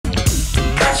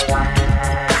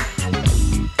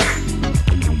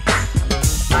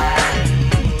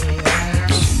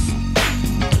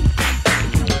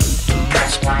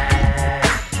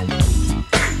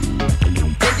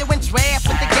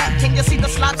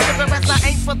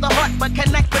for the heart, but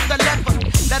connect with the lever.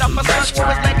 Let off a slug to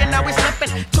his leg and now he's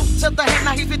slipping. Two to the head,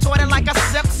 now he's retorting like a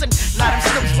Simpson. Let him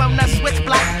snoops from the switch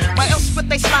black. Why else would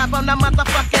they slide on the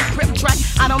motherfucking crib track?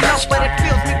 I don't know, but it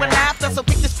fills me with laughter. So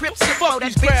pick this crib shit for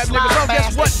that bitch slide. Oh,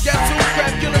 guess what? Guess who?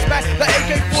 Crab killers back. The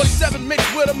AK-47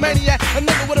 mixed with a maniac. A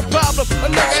nigga with a problem. A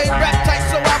nigga ain't rap tight,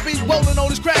 so I be rolling on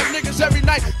these crab niggas every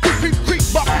night. Creep, creep, creep,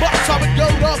 buck, buck, how it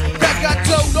goed off. Crab got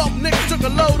towed off, niggas took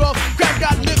a load off. Crab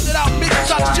got lifted out, niggas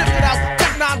tried to shift it out.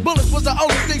 Tech 9 bullets was the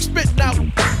only thing spitting out.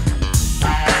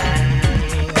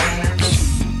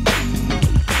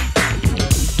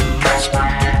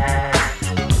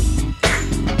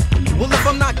 Well, if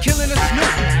I'm not killing a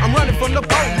snoop, I'm running from the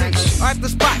police. At the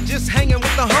spot, just hanging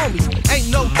with the homies. Ain't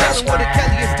no telling what a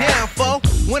Kelly is down for.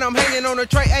 When I'm hanging on a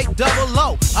tray 800.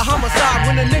 A homicide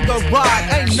when a nigga ride.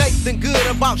 Ain't Nathan good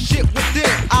about shit within.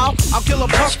 I'll kill a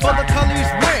punk for the color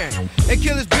he's wearing. And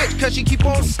kill his bitch cause she keep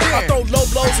on staring. I throw low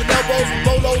blows and elbows and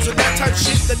bolos and that type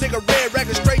shit. The nigga red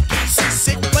ragged straight get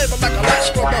sick. Flavor like a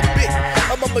latch from a bit.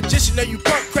 I'm a magician and you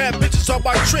punk crab bitches all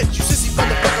my tricks. You sissy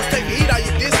motherfuckers take heat out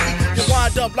your Disney. You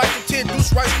wind up like the 10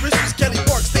 Deuce Rice Krispies. Kelly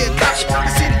Park stand out.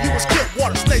 The city you was killed.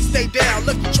 Water snake stay down.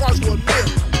 Look, you charge for a meal.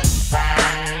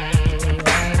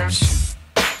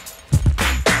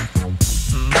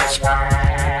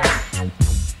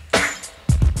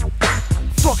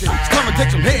 Fuck it, it's time to take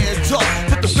some heads up.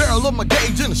 Put the barrel of my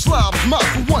gauge in the slob's mouth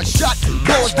for one shot.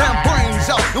 Blow his damn brains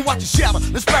out and watch it shatter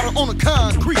and spatter on the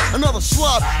concrete. Another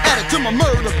slob added to my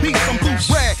murder beat. Some blue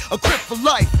rag, a crip for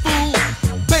life, fool.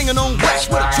 Banging on wax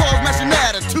with a Charles Manson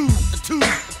attitude.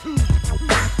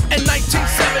 In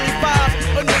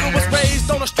 1975, a nigga was raised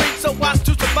on the street, so I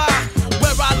to survive.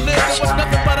 Where I lived, it was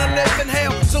nothing but a living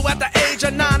hell. So at the age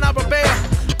of 9, I rebelled.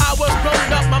 I was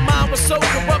grown up, my mind was so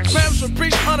corrupt. Crabs would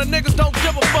preach, 100 niggas don't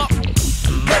give a fuck.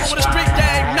 Ready with a street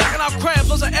gang, knocking out crabs,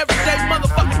 those are everyday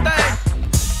motherfucking things.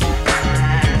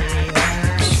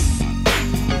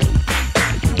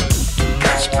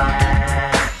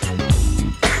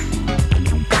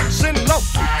 Send low,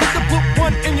 put the book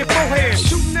one in your forehead.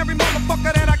 Shooting every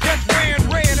motherfucker that I catch wearing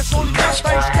red. It's only one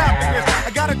thing stopping this.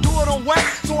 I gotta do it on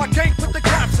wax, so I can't put the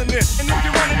cops in this. And if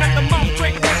you're running at the mouth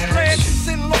straight with lead,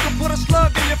 send low to put a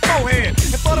slug in your forehead.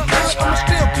 And for the hood, I'ma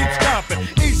still keep stomping.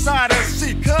 East side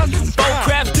SC, cuz it's four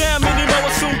crabs down, many more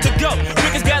are soon to go.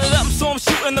 Niggas gathered up, so I'm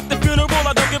shooting up the funeral.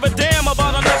 I don't give a damn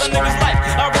about another nigga's life.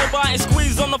 I roll by and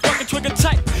squeeze on the fucking trigger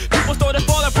tight. People started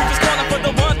falling, preachers calling for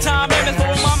the one time. And it's for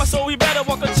a mama, so we better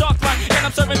walk a chalk line. And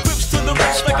I'm serving crips to the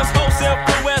rich like it's wholesale.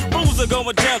 Blue ass boozer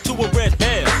going down to a red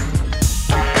hair.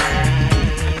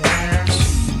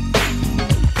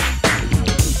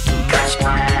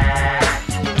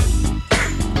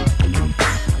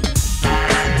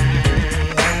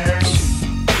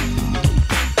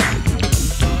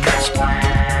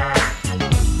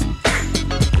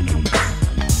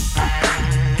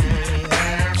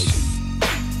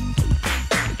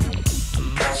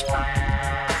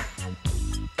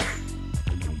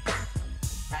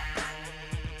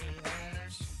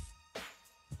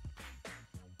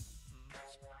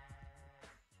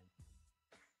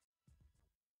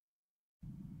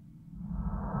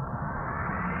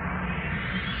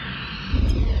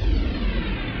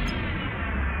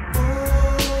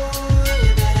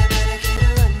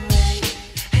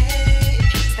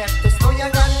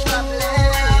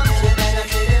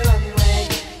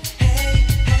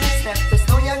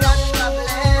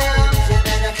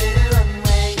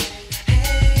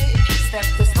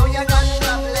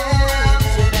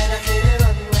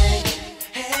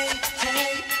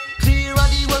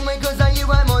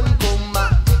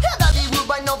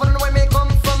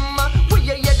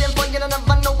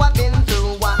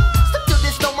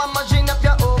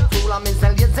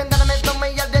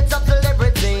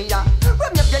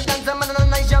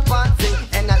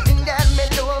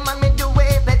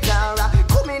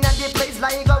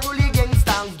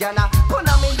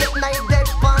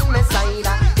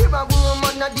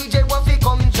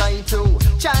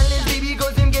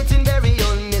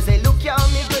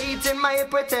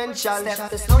 Step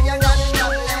the slow young gun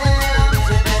problem.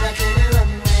 You better clear the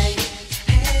runway.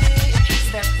 Hey,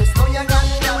 step the slow young gun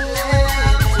problem.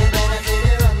 You better clear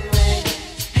the runway.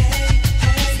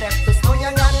 Hey, step the slow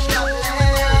young gun problem.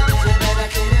 You better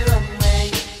clear the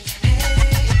runway.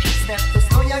 Hey, step the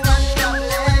slow young gun problem.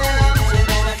 You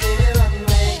better clear the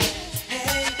runway.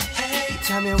 Hey,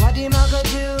 tell me what him a go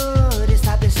do to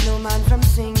stop the snowman from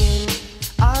singing.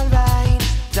 Alright,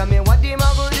 tell me what him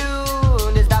a go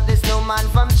do to stop the snowman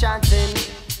from chanting.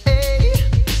 Hey,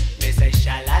 me say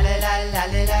sha la la la la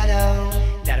la la la.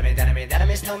 That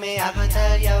me snow me, I go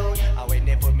tell you. And when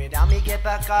they put me down, me get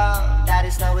back up. That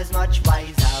is snow is much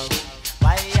wiser.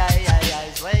 Why,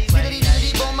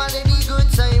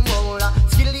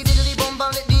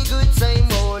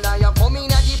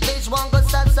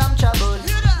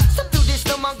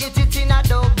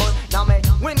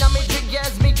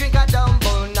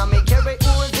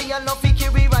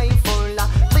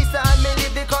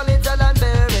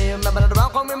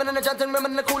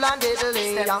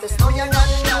 Step the slow you got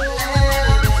left.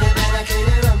 You better clear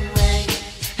the runway.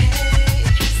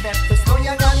 Hey, step the slow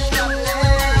you got left.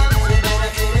 You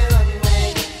better clear the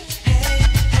runway.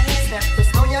 Hey, step the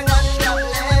slow you got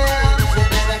left. You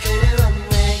better clear the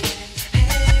runway.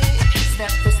 Hey,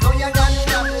 step the slow you got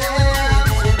left.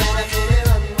 You better clear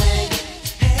the runway.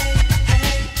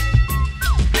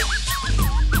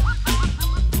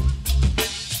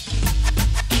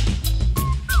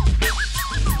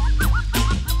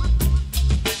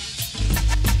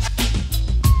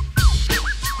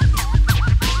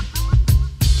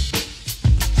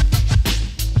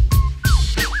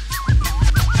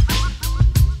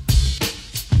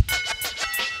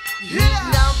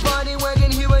 Now party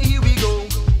working here we go.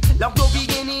 Love go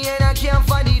beginning and I can't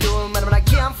find it all. Man, when I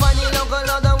can't find it, local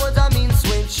other words I mean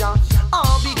switch.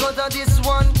 All because of this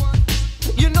one.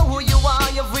 You know who you are,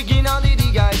 you're freaking out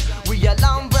the guys. We are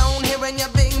long brown hair and your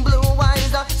big blue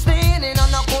eyes. Standing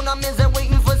on the corner, miss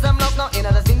waiting for some love. Now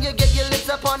another thing you get your lips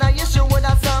upon her, you show with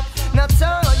us up. Now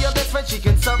tell her your best friend she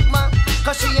can suck my.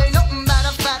 Cause she ain't nothing but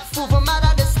a fat fool from out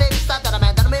of the states. That a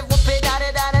man that me whoop it,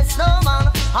 that slow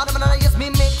man. All the man yes me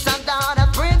mix and down a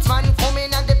prince man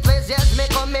coming and the place yes me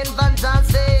come in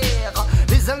fantastic.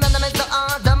 Listen to the Mr.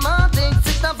 Automatic.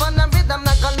 Sit up on the rhythm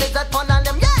like a lizard pun on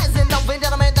them. Yes, in the wind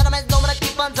that I made no one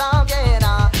keep on talking.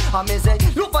 I may say,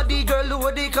 look for the girl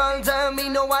who they call tell me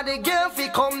know what the girl fi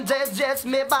come just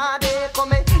me body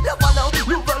come in. Look on now,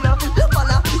 look on now, look on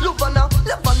now, look on now,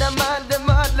 look on the mad, the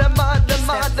mad, the mad, the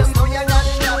mad, the Step the slow you got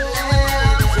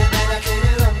left. You better clear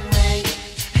the runway.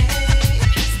 Hey,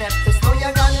 step the slow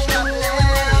you got left.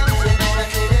 You better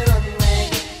clear the runway.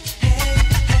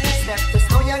 Hey, step the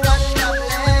slow you got left.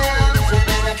 You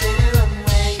better clear the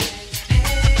runway.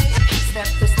 Hey, step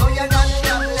the slow you got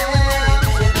left.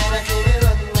 You better clear the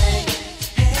runway.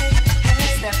 Hey,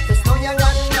 step the slow you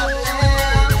got left.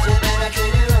 You better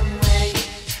clear the runway.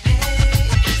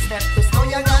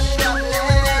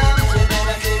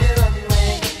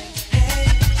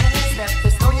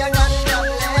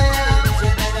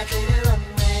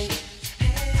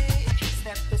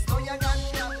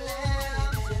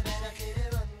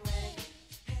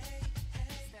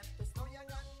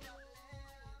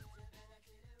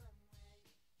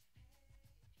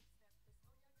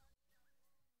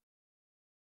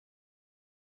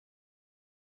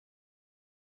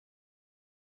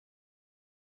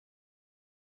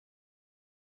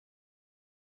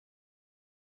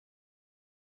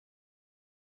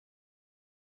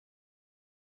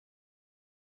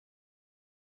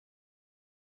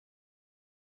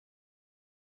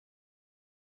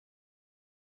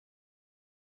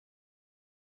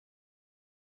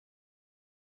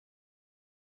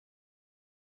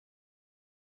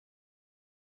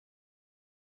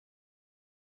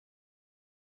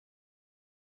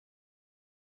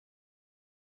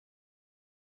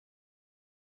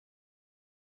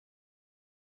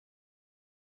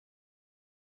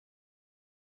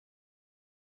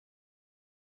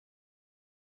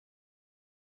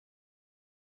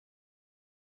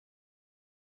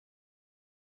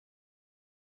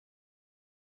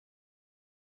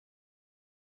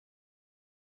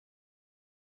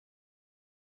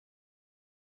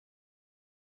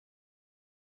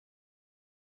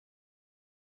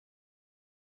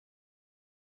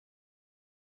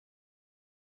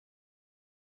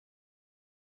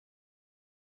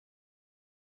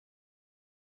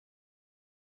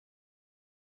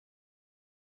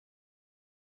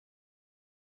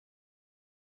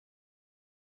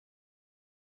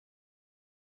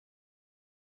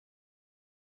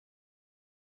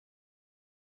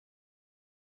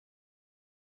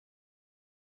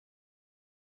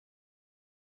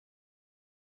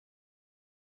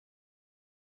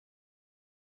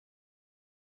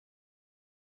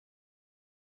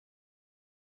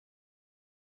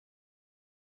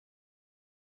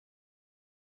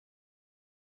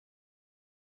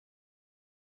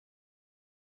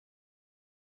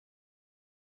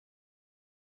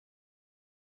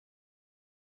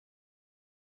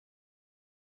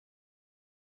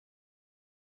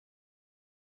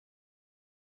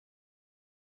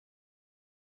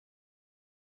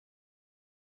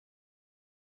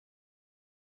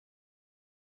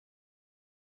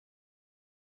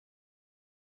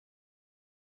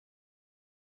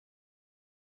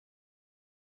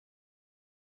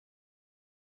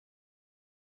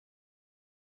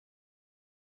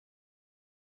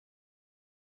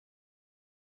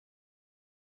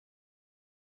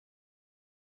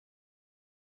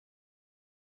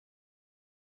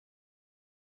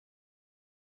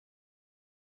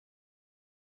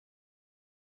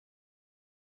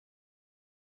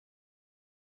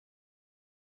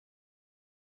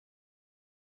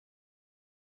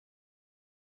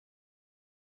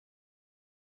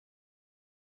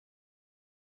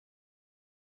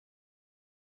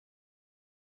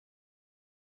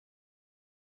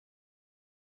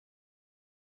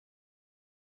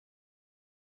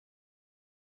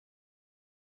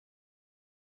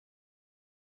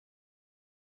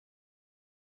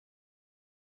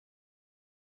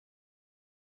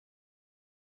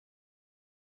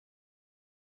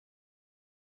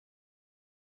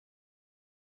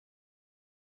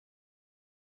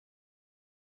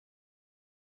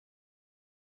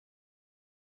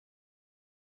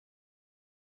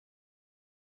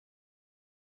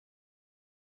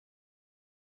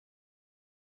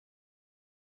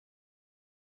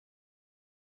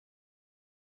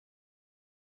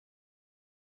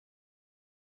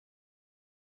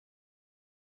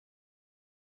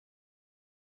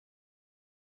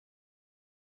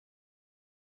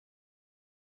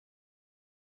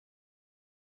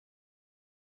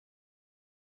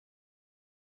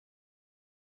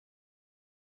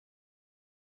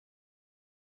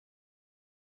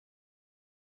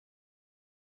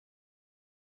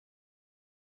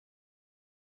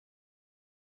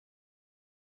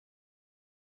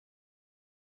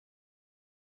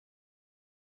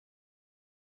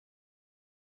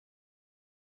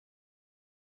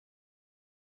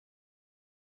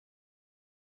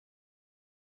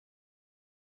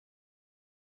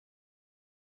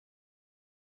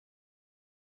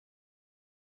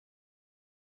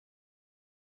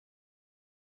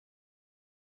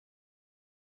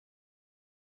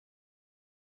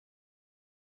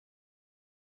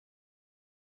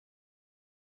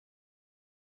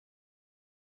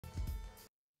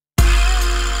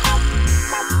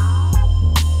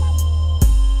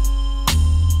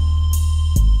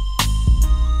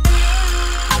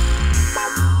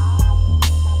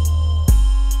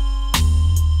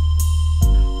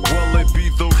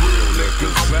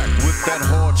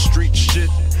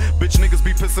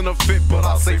 dancing a fit, but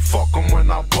I say fuck 'em when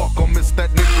I buck 'em. It's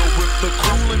that nigga with the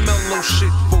cool and mellow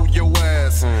shit for your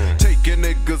ass. Taking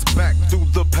niggas back through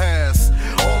the past.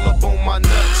 All up on my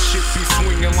nuts, shit be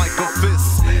swinging like a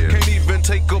fist. Can't even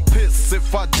take a piss.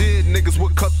 If I did, niggas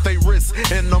would cut they wrists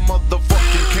in a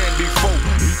motherfucking candy folk.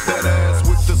 Beat that ass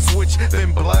with the switch,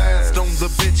 then blast on the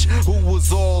bitch who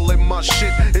was all in my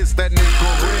shit. It's that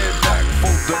nigga ran back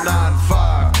for the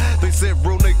 9-5. They said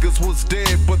real niggas was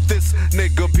dead, but this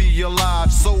nigga be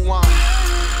alive. So I'm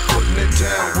putting it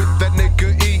down with that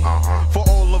nigga E. For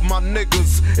all of my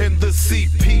niggas in the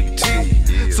CPT.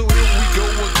 So here we go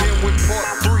again with part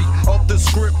 3 of the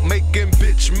script, making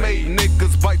bitch made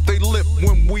niggas bite they lip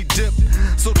when we dip.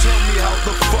 So tell me how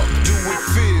the fuck do it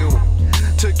feel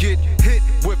to get hit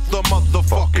with the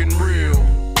motherfucking real?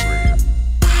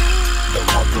 The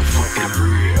motherfucking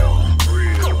real.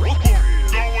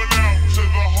 Going out to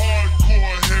the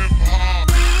hardcore hip hop.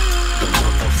 The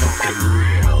motherfucking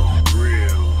real.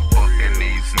 Fucking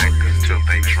these niggas till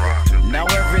they drop. Now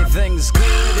everything's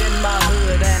good in my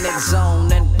hood and it's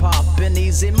zone and poppin'.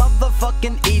 Easy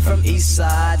motherfucking E from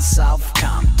Eastside, South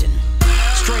Compton.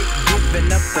 Straight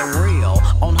giving up the real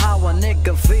on how a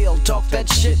nigga feel. Talk that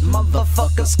shit,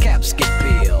 motherfuckers, caps get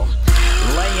peeled.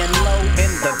 Laying low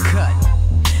in the cut,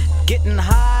 getting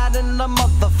high in the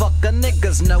motherfucker.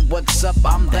 Niggas know what's up.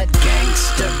 I'm that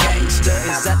gangster.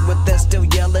 Is that what they're still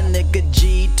yelling? Nigga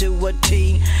G to a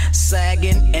T,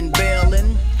 sagging and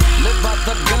bailing. Live by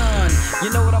the gun, you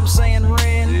know what I'm saying,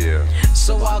 Ren? Yeah.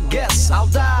 So I'll guess I'll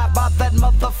die by that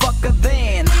motherfucker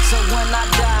then. So when I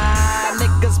die,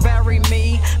 niggas bury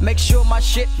me. Make sure my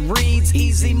shit reads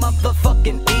easy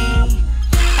motherfucking E.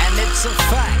 And it's a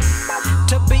fact,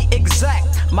 to be exact,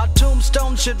 my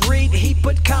tombstone should read he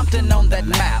put Compton on that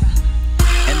map.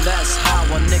 And that's how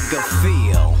a nigga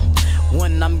feel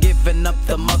when I'm giving up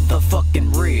the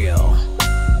motherfucking real.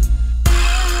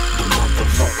 The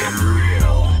motherfucking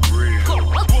real.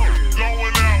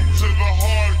 Going out to the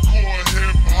hardcore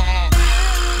hip hop.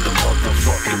 The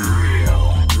motherfucking real.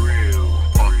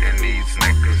 Fucking these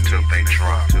niggas till they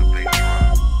drop. The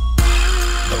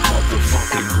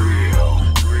motherfucking real.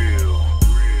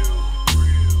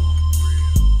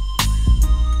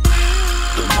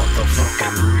 The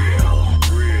motherfucking real.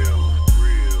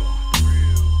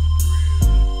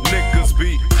 Niggas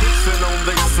be pissing on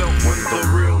theyself when the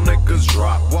real niggas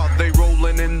drop. While they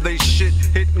rolling in they shit,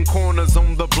 hitting corners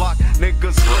on the block.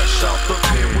 Niggas fresh out the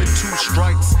pen with 2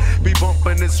 strikes. Be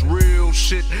bumping this real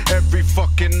shit every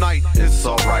fucking night. It's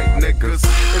alright, niggas.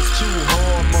 It's too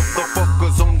hard,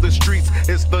 motherfuckers on the streets.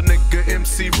 It's the nigga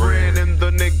MC Ren and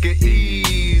the nigga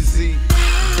Easy.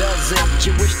 Does it?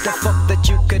 You wish the fuck that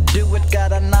you could do it?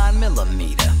 Got a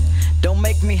 9mm. Don't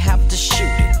make me have to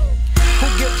shoot it. Who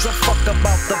gives a fuck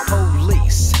about the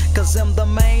police? Cause I'm the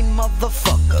main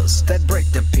motherfuckers that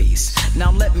break the peace.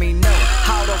 Now let me know,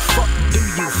 how the fuck do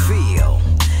you feel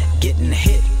getting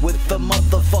hit with the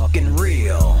motherfucking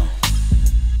real?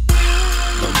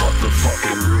 The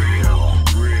motherfucking real.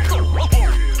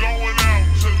 Going out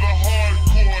to the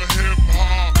hardcore hip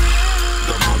hop.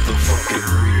 The motherfucking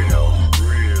real.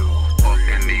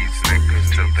 Fucking these niggas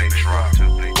till they drop.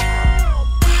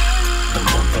 The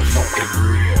motherfucking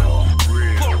real.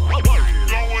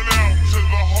 Going out to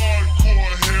the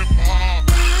hardcore hip hop.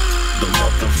 The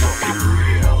motherfucking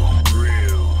real.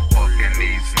 Fucking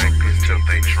these niggas till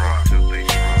they drop.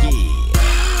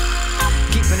 Yeah,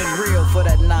 keeping it real for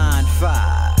that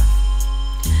 9-5.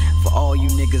 For all you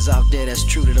niggas out there that's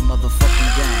true to the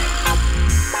motherfucking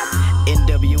game.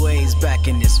 NWA's back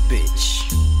in this bitch.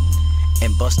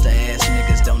 And buster ass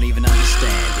niggas don't even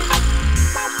understand it.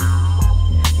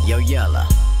 Yo, Yella,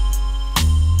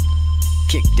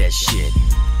 kick that shit.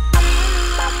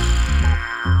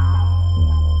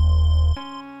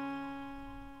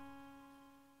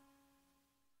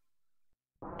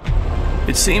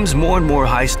 It seems more and more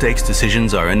high-stakes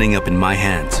decisions are ending up in my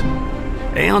hands.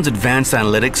 Aeon's advanced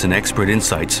analytics and expert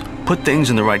insights put things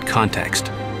in the right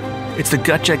context. It's the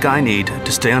gut check I need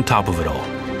to stay on top of it all.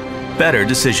 Better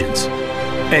decisions.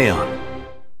 Aeon.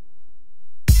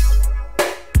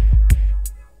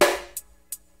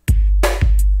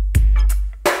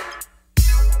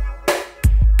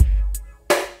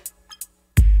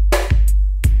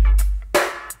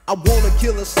 I wanna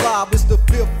kill a slob, it's the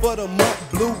 5th of the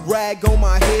month. Blue rag on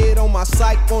my head, on my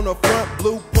psych on the front.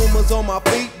 Blue Pumas on my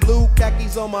feet, blue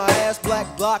khakis on my ass. Black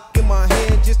Glock in my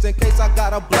hand, just in case I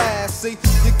got a blast. See,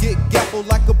 you get gaffled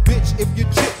like a bitch if you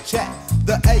chit-chat.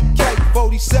 The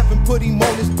AK-47 put him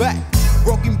on his back.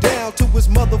 Broke him down to his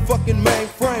motherfucking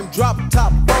mainframe. Drop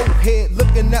top forehead,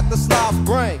 looking at the slob's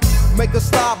brain. Make a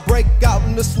slob break out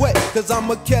in the sweat, cause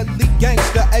I'm a Kelly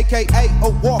gangster, aka a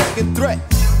walking threat.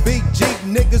 BG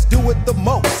niggas do it the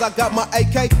most. I got my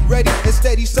AK ready and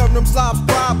steady serving them slobs,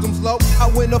 problems low. I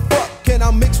win a fuck, can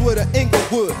I mix with an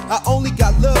Inglewood? I only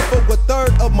got love for a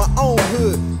third of my own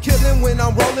hood. Killing when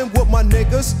I'm rolling with my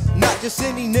niggas. Not just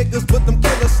any niggas, but them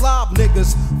killer slob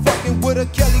niggas. Fucking with a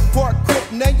Kelly Park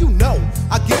Crip, now you know.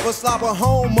 I give a slob a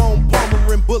home on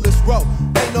Palmer and Bullets Row.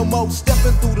 Ain't no more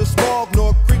stepping through the smog,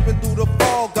 nor creeping through the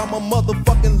fog. I'm a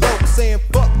motherfucking low saying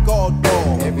fuck all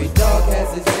dog. Every dog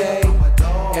has his day.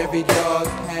 Every dog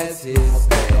has his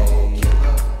day.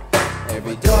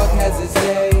 Every dog has his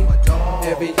day.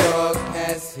 Every dog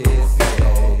has his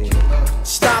day.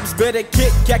 Slobs better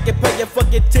kick, cat can pay your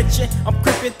fucking attention. I'm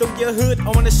creeping through your hood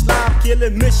on a slob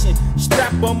killing mission.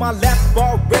 Strap on my lap,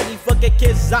 ball ready, fucking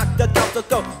kids out the out to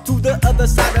go to the other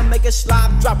side and make a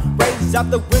slob drop. Raise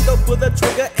out the window, pull the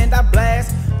trigger and I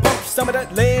blast. Pump some of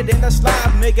that lead in the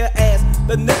slob nigga ass.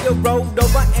 The nigga rolled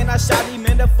over and I shot him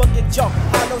in the fucking jaw.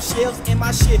 Hollow shells in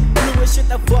my shit, blew his shit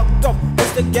the fuck off.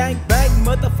 It's the gang bang,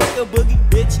 motherfucker boogie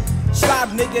bitch. Slob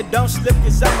nigga don't slip,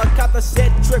 cause I'm a cop a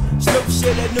set trip. Snoop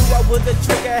shit, I knew I was a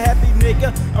trigger happy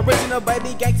nigga. Original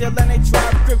baby gangster, Atlantic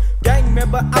tribe crib. Gang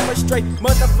member, I'm a straight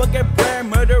motherfucking brand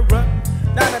murderer.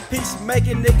 Not a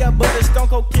peacemaking nigga, but a stone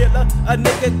cold killer. A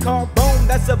nigga called Boom,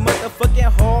 that's a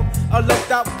motherfucking hog. A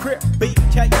locked out crip,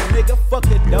 BK nigga, fuck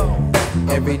a dog.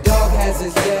 Every dog has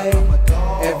his day.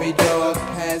 Every dog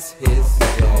has his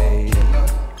day.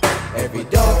 Every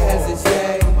dog has his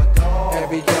day.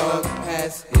 Every dog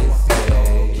has his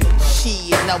day.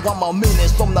 Shit, now I'm a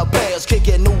menace from the bears,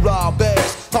 kicking new raw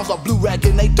bears. Toss a blue rag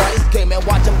in they dice game and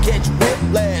watch them catch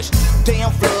whiplash.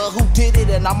 Damn flood, who did it?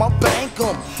 And I'ma bank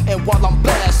 'em. And while I'm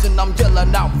blasting, I'm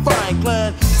yelling out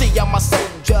Franklin. See, I'm a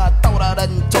soldier, thought I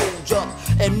done told ya.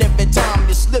 And every time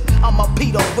you slip, I'ma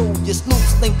Peter rule. Your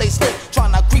snoops think they slip,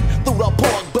 tryna creep through the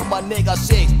pork. But my nigga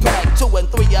 6-pack, 2 and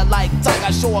 3 are like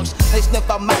tiger sharks. They sniff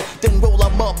them out, then roll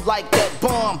them up like that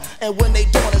bomb. And when they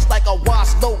doing it's like a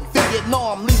wasp, no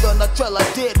Vietnam. Leaving a trail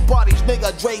of dead bodies,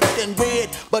 nigga draped in red.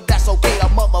 But that's okay, a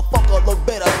motherfucker look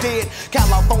better dead.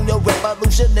 California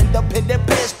Revolution, independent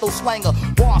pistol slanger.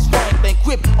 Boss Franklin,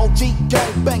 Crip, OG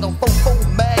gang banger. 4-4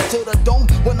 mag to the dome.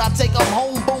 When I take 'em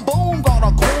home, boom boom, got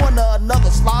a corner,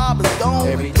 another slob is gone.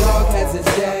 Every dog has his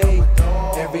day.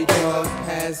 Every dog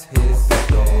has his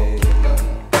day.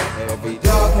 Every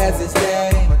dog has his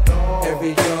day.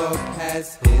 Every dog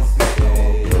has his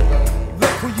day. Look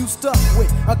who you stuck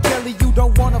with, a Kelly you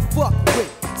don't wanna fuck with.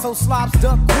 So slobs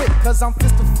duck quick, cause I'm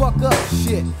fist to fuck up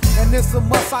shit. And it's a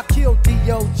must, I kill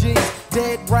DOGs.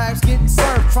 Dead rags getting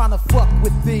served, trying to fuck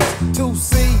with these 2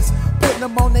 C's. Putting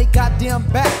them on they goddamn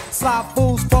back. Slob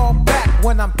fools fall back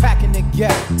when I'm packing the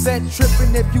gap. Said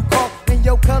tripping if you caught in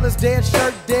your colors, dead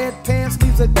shirt, dead pants,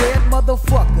 leaves a dead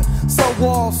motherfucker. So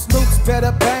all snoops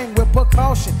better bang with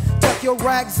precaution. Tuck your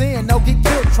rags in, no get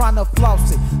killed trying to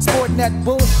floss it. Sporting that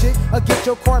bullshit, or get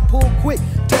your car pulled quick.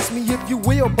 Test me if you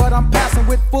will, but I'm passing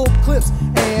with full clips.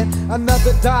 And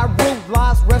another die root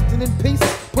lies resting in pieces.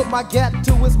 Put my gat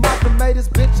to his mouth and made his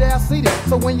bitch ass seated.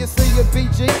 So when you see your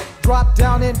BG, drop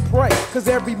down and pray. Cause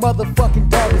every motherfucking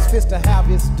dog is fit to have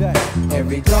his day.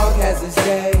 Every dog has his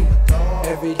day.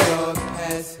 Every dog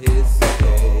has his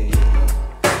day.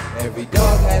 Every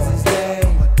dog has his day.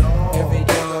 Every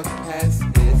dog has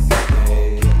his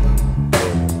day.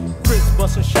 Chris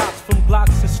busting shots from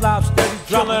Glocks and slobs, steady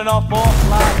drilling off all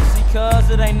slides. See, cuz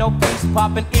it ain't no peace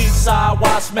poppin' east side.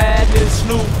 Watch madness,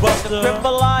 Snoop Buster. Rip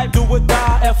alive, do or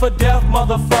die, F for death,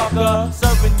 motherfucker.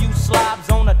 Serving you slobs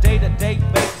on a day-to-day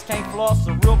basis. Can't floss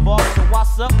a real boss, so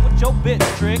what's up with your bitch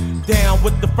trick? Down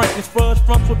with the Franklin Fudge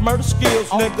fronts with murder skills,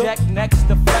 nigga. On deck next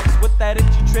to flex with that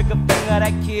itchy trigger finger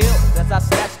that kills. As I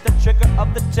snatch the trigger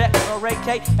of the tech or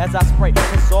AK, as I spray,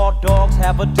 cause all dogs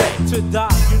have a day to die.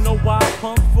 You know why,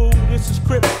 punk fool? This is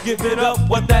Crip. Give it up,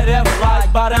 what that F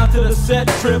like. Bow down to the set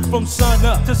trip from sun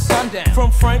up to sundown.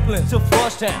 From Franklin to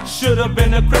Flushtown. Should've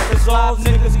been a Crip, cause all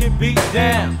niggas get beat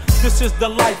down. This is the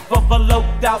life of a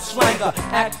loped out slanger.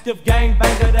 Active gang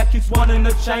banger that keeps one in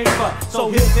the chamber.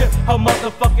 So hit her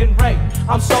motherfucking rate.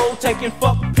 I'm soul taking,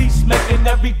 fuck peacemaking.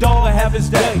 Every dog will have his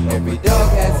day. Every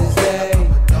dog has his day.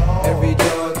 Every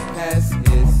dog has his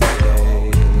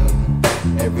day.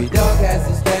 Every dog has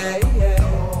his day.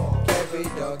 Every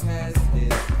dog has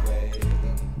his way.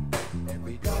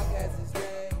 Every dog has his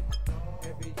day.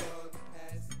 Every dog has his day. Every dog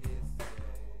has his day.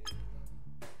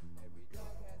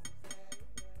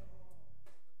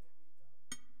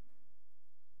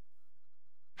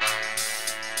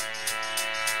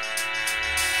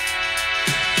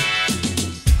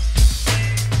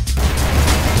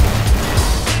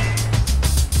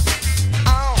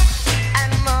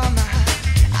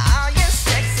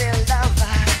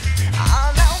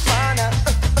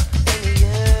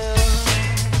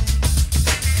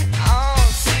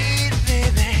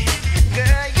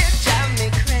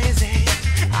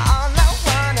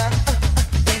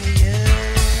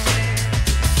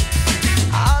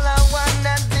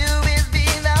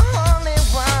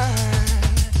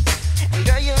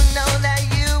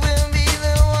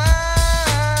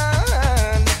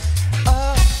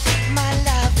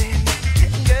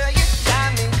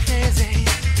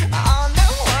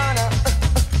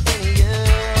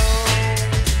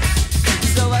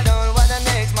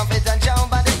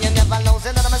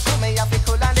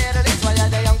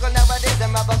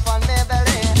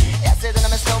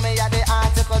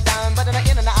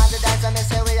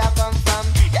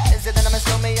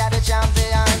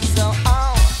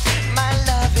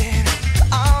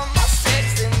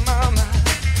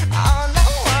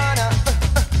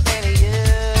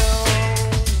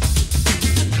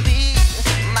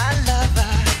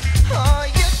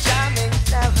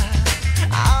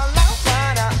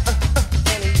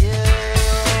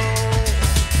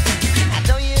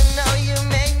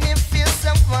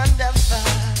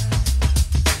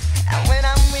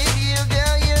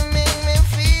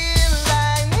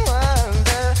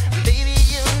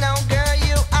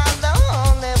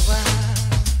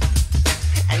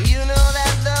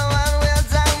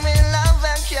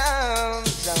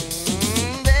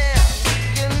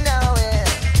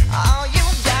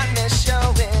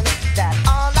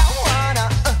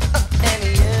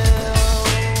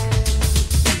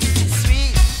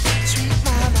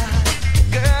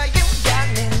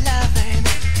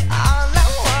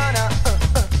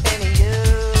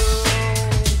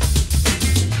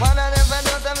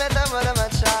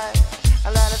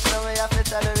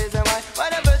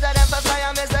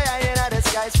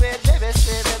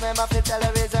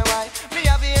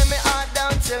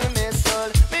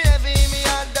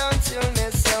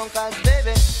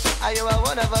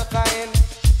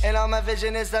 my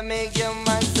vision is to make you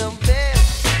my super.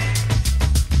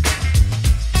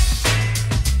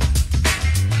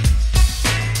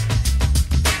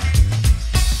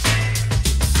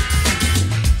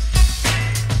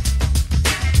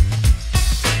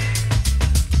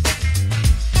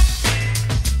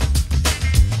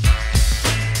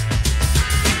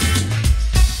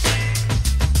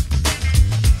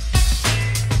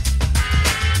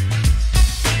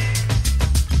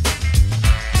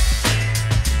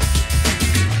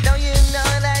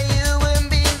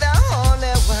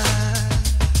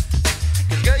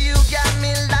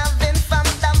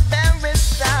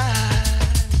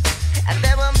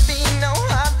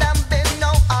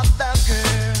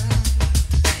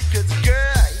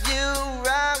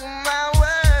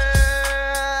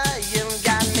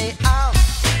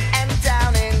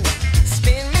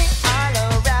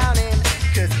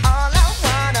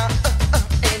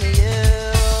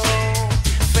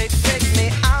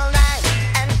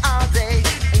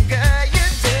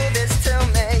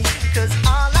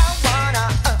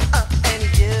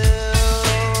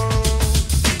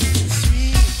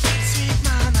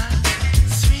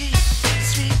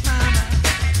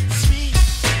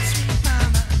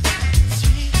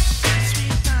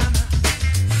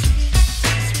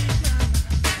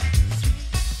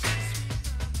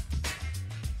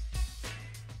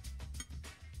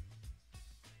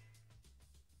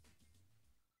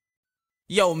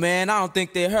 Yo, man, I don't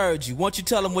think they heard you. Why don't you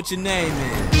tell them what your name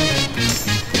is?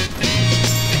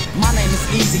 My name is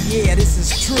Easy, yeah, this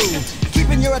is true.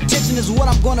 Keeping your attention is what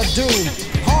I'm gonna do.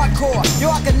 Hardcore, yo,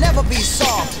 I can never be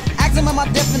soft. Ask them at my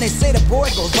depth and they say the boy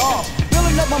goes off.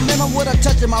 Building up momentum with a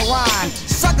touch of my rhyme.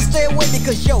 Suckers stay away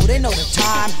because, yo, they know the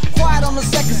time. Quiet on the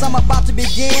seconds, I'm about to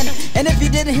begin. And if you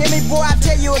didn't hear me, boy, I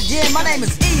tell you again. My name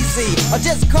is Easy, or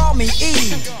just call me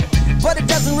E. But it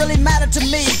doesn't really matter to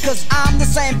me, cause I'm the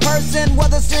same person,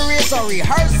 whether serious or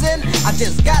rehearsing. I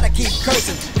just gotta keep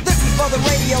cursing. But this is for the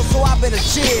radio, so I better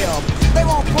chill. They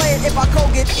won't play it if I go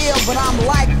get ill, but I'm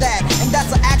like that, and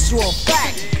that's an actual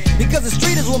fact. Because the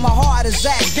street is where my heart is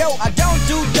at. Yo, I don't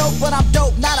do dope, but I'm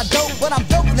dope. Not a dope, but I'm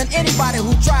doper than anybody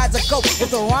who tries to cope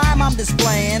with the rhyme I'm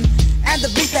displaying and the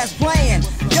beat that's playing.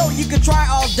 Yo, you can try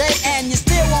all day and you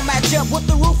still won't match up with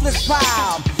the ruthless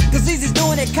pile. Cause Easy's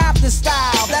doing it Compton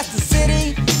style. That's the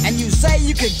city, and you say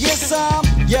you could get some.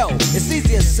 Yo, it's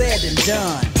easier said than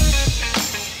done.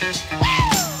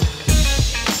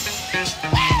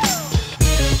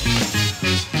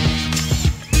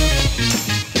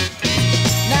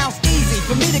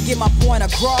 For me to get my point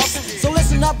across, so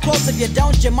listen up close. If you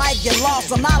don't, you might get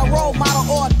lost. I'm not a role model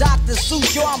or a Dr.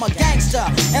 Seuss. Yo, I'm a gangster,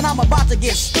 and I'm about to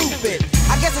get stupid.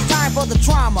 I guess it's time for the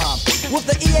trauma with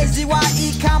the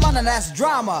E-A-Z-Y-E comma, and that's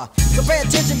drama. So pay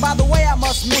attention, by the way, I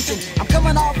must mention I'm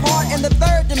coming off hard in the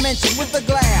third dimension with the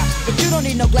glare. But you don't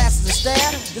need no glasses to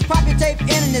stare. Just pop your tape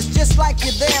in and it's just like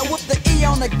you're there with the E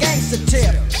on the gangster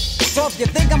tip. So if you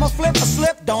think I'm a flip or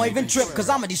slip, don't even trip, cause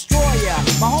I'm a destroyer.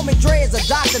 My homie Dre is a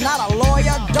doctor, not a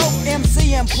lawyer. Dope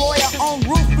MC employer on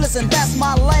Ruthless, and that's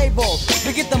my label.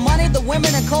 We get the money, the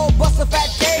women, and cold buster fat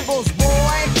cables,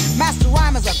 boy. Master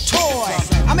Rhyme is a toy.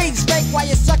 I'm eating steak while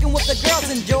you're sucking with the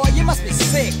girls enjoy. You must be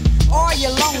sick, or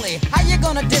you're lonely. How you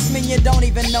gonna diss me and you don't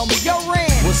even know me? Yo, Ren,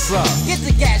 what's up? Get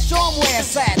the gas, show 'em where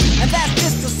it's at. And that's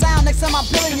just the sound. Next time I'm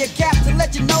peeling your cap to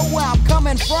let you know where I'm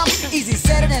coming from. Easy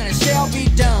said it and it shall be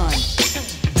done.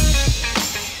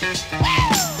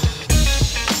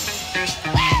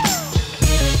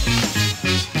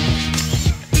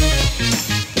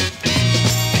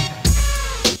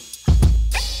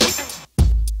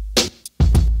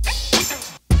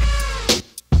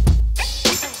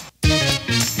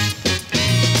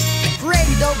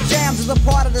 Is a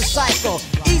part of the cycle.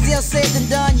 Easier said than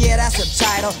done, yeah, that's a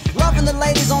title. Loving the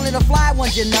ladies, only the fly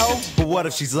ones, you know. But what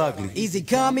if she's ugly? Easy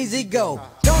come, easy go.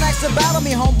 Don't ask to battle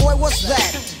me, homeboy, what's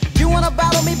that? You wanna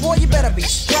battle me, boy, you better be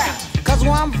strapped. Cause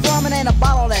where I'm from, it ain't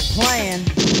about all that playing.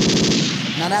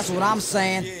 Now that's what I'm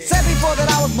saying. Said before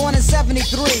that I was born in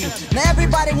 73. Now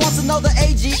everybody wants to know the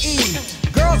AGE.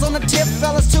 Girls on the tip,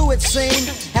 fellas too, it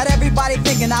seemed. Had everybody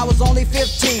thinking I was only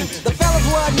 15. The fellas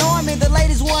were annoying me, the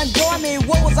ladies were enjoying me.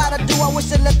 What was I to do? I wish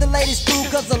they let the ladies through.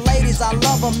 Cause the ladies, I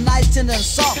love them nice, tender, and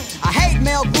soft. I hate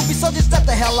male groupies, so just step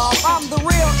the hell off. I'm the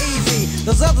real Easy,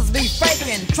 those others be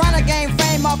faking. Trying to gain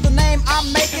fame off the name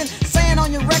I'm making. Saying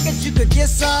on your records you could get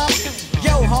some.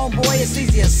 Yo, homeboy, it's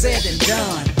easier said than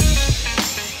done.